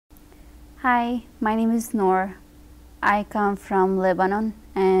Hi, my name is Nour. I come from Lebanon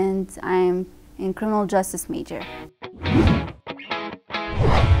and I'm in criminal justice major.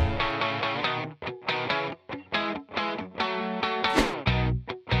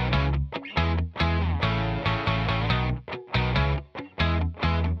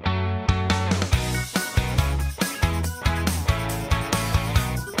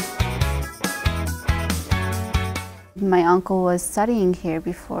 My uncle was studying here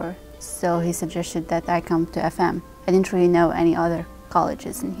before, so he suggested that I come to FM. I didn't really know any other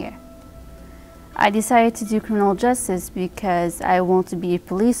colleges in here. I decided to do criminal justice because I want to be a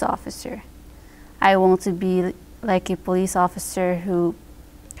police officer. I want to be like a police officer who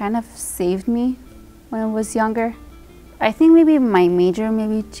kind of saved me when I was younger. I think maybe my major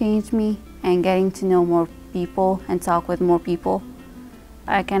maybe changed me, and getting to know more people and talk with more people.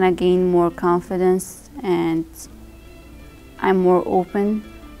 I kind of gained more confidence and I'm more open,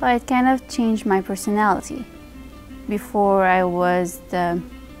 but it kind of changed my personality. Before I was the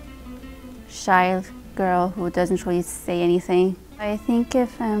shy girl who doesn't really say anything. I think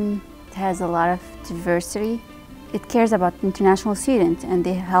if it has a lot of diversity, it cares about international students and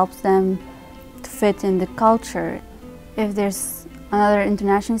it helps them to fit in the culture. If there's another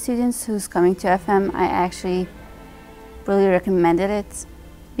international students who's coming to FM, I actually really recommended it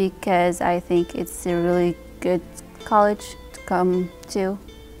because I think it's a really good college to come to.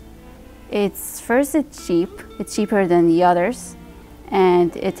 It's cheap. It's cheaper than the others,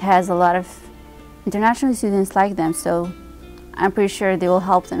 and it has a lot of international students like them, so I'm pretty sure they will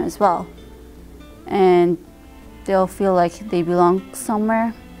help them as well. And they'll feel like they belong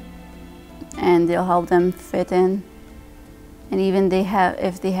somewhere, and they'll help them fit in. And even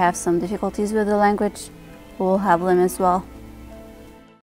if they have some difficulties with the language, we'll help them as well.